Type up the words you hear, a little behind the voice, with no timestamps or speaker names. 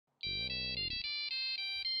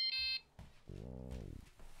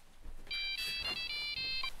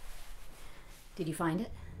Did you find it?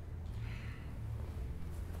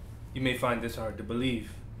 You may find this hard to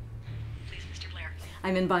believe. Please, Mr. Blair.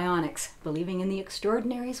 I'm in bionics. Believing in the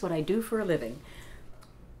extraordinary is what I do for a living.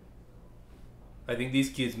 I think these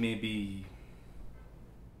kids may be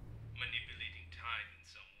manipulating time in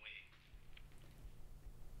some way.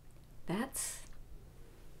 That's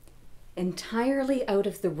entirely out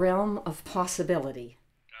of the realm of possibility.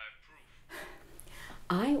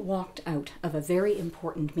 I walked out of a very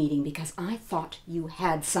important meeting because I thought you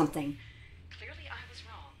had something. Clearly I was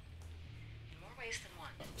wrong. In more ways than one.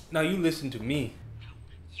 Now you listen to me. No,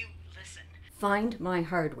 you listen. Find my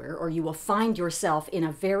hardware or you will find yourself in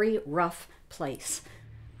a very rough place.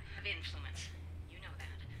 I have influence. You know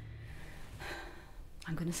that.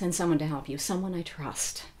 I'm going to send someone to help you. Someone I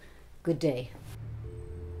trust. Good day.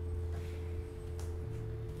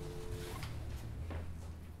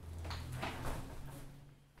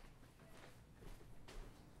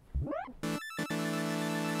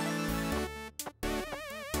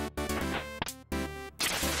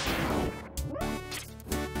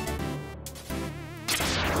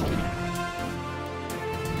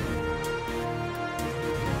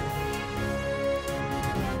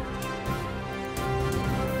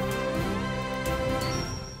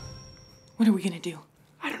 What are we gonna do?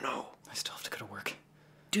 I don't know. I still have to go to work.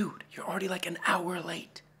 Dude, you're already like an hour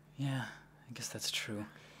late. Yeah, I guess that's true.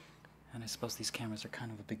 And I suppose these cameras are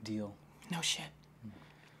kind of a big deal. No shit.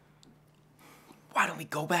 Why don't we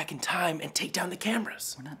go back in time and take down the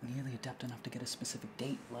cameras? We're not nearly adept enough to get a specific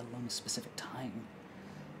date, let alone a specific time.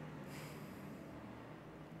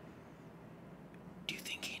 Do you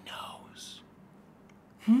think he knows?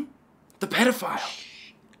 The pedophile.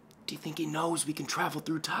 Do you think he knows we can travel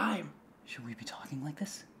through time? Should we be talking like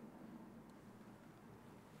this?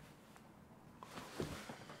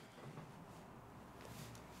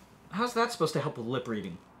 How's that supposed to help with lip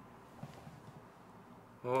reading?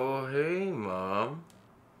 Oh, hey, Mom.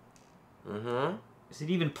 Is it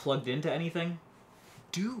even plugged into anything?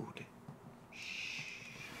 Dude.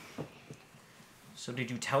 So did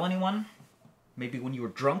you tell anyone? Maybe when you were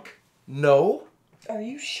drunk? No? Are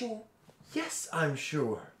you sure? Yes, I'm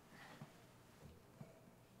sure.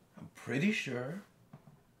 I'm pretty sure.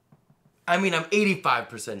 I mean, I'm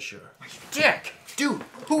 85% sure. Dick! Dude,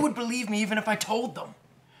 who would believe me even if I told them?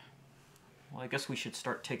 Well, I guess we should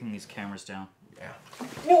start taking these cameras down. Yeah.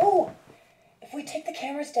 No! If we take the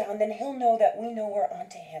cameras down, then he'll know that we know we're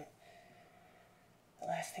onto him. The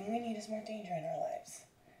last thing we need is more danger in our lives.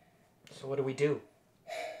 So what do we do?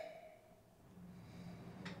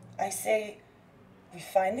 I say we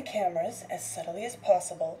find the cameras as subtly as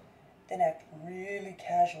possible, then act really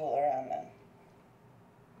casual around them.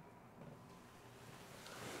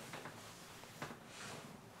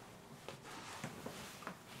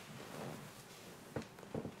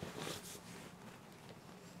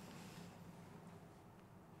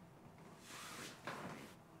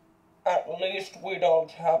 At least we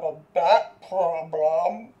don't have a bat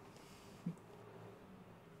problem.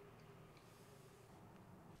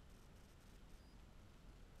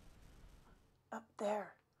 Up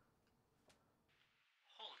there.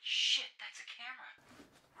 Holy shit, that's a camera.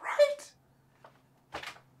 Right?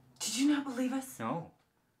 Did you not believe us? No.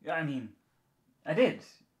 Yeah, I mean, I did.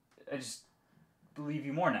 I just believe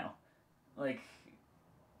you more now. Like,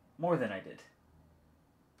 more than I did.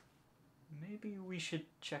 Maybe we should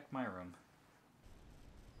check my room.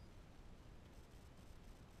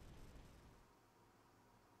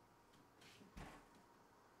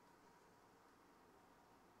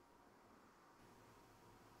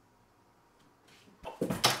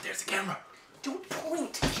 There's the camera. Don't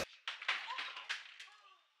point.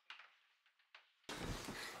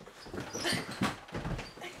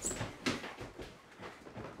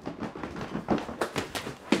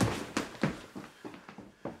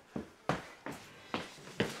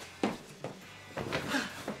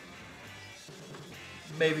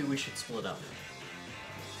 Maybe we should split up.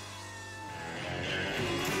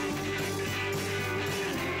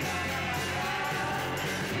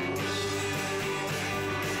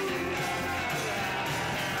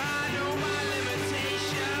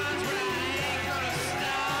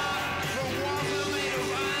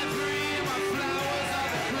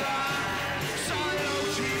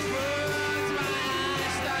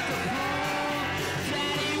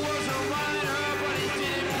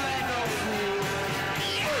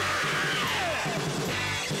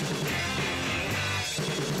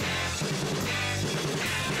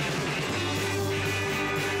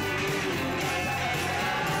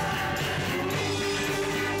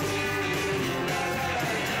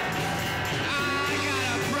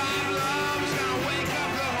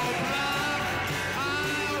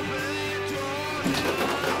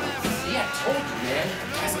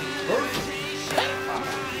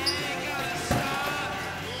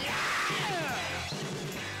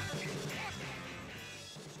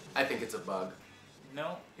 I think it's a bug.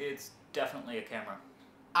 No, it's definitely a camera.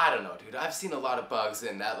 I don't know, dude. I've seen a lot of bugs,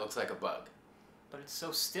 and that looks like a bug. But it's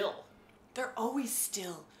so still. They're always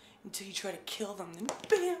still until you try to kill them, then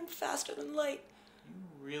bam, faster than light.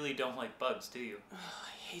 You really don't like bugs, do you? Oh,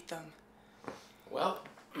 I hate them. Well,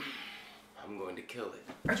 I'm going to kill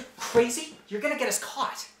it. Are you crazy? You're gonna get us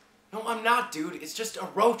caught. No, I'm not, dude. It's just a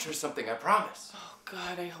roach or something, I promise. Oh,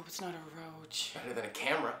 God, I hope it's not a roach. Better than a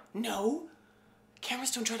camera. No.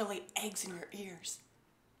 Cameras don't try to lay eggs in your ears.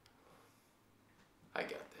 I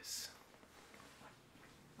got this.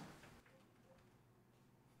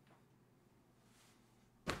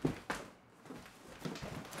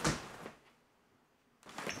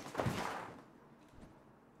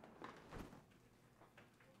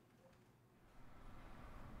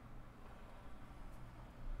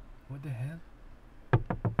 What the hell?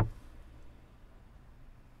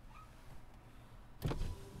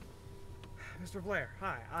 Mr. Blair,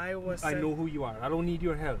 hi. I I know who you are. I don't need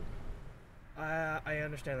your help. I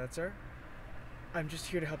understand that, sir. I'm just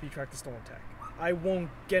here to help you track the stolen tech. I won't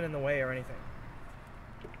get in the way or anything.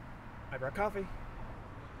 I brought coffee.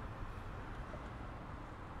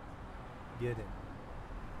 Get it.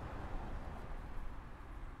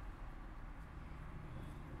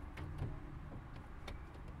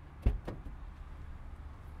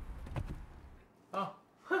 Oh,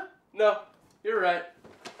 no, you're right.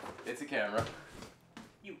 It's a camera.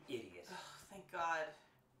 You idiot. Oh, thank God.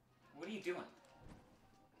 What are you doing?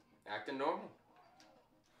 Acting normal.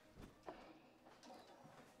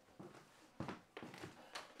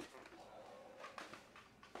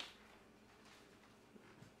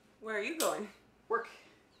 Where are you going? Work.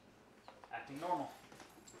 Acting normal.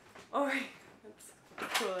 All right.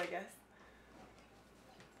 That's cool, I guess.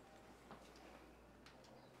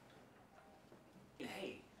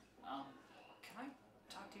 Hey, can I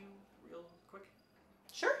talk to you real quick?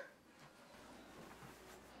 Sure.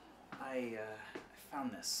 I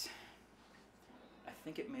found this. I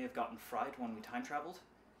think it may have gotten fried when we time traveled.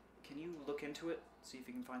 Can you look into it, see if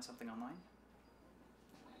you can find something online?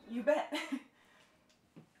 You bet.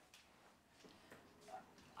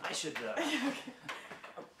 I should, Okay.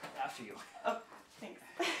 after you. Oh, thanks.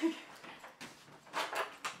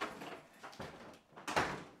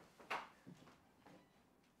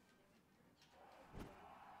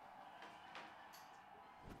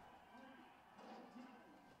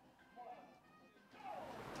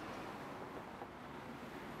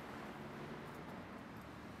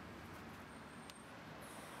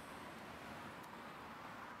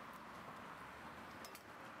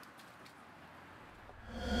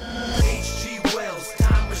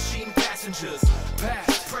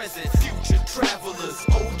 Past, present, future travelers,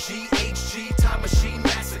 OG, HG, time machine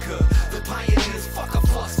massacre. The pioneers, fuck a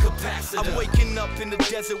flux capacitor. I'm waking up in the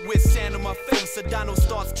desert with sand on my face. A dino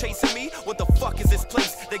starts chasing me. What the fuck is this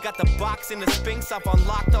place? They got the box and the Sphinx. I've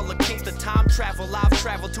unlocked all the kinks. The time travel. I've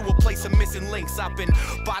traveled to a place of missing links. I've been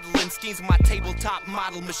bottling schemes with my tabletop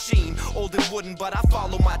model machine. Old and wooden, but I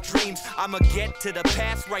follow my dreams. I'ma get to the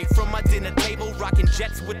past right from my dinner table. Rocking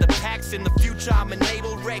jets with the packs. In the future, I'm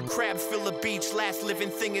enabled. Red crabs fill the beach. Last living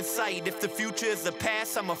thing in sight. If the future is the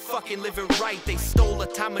past, I'ma fucking live it right. They stole a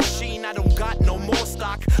time machine. I don't got no more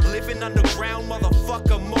stock. Living underground,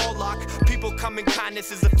 motherfucker, Morlock. People come in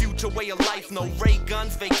kindness is a future way of life. No ray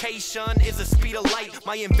guns, vacation is a speed of light.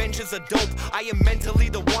 My inventions are dope. I am mentally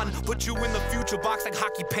the one. Put you in the future box like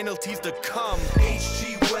hockey penalties to come.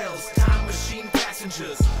 H.G. Wells, time machine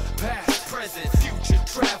passengers. Past, present, future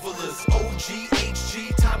travelers. OG,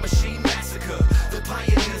 HG, time machine massacre. The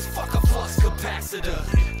pioneers, fuck a flux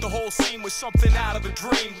capacitor. The whole scene was something out of a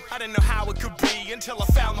dream. I didn't know how it could be until I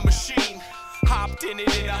found the machine. Hopped in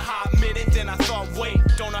it in a hot minute, then I thought, wait,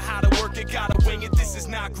 don't know how to work it, gotta wing it, this is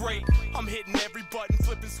not great. I'm hitting every button,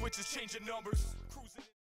 flipping switches, changing numbers.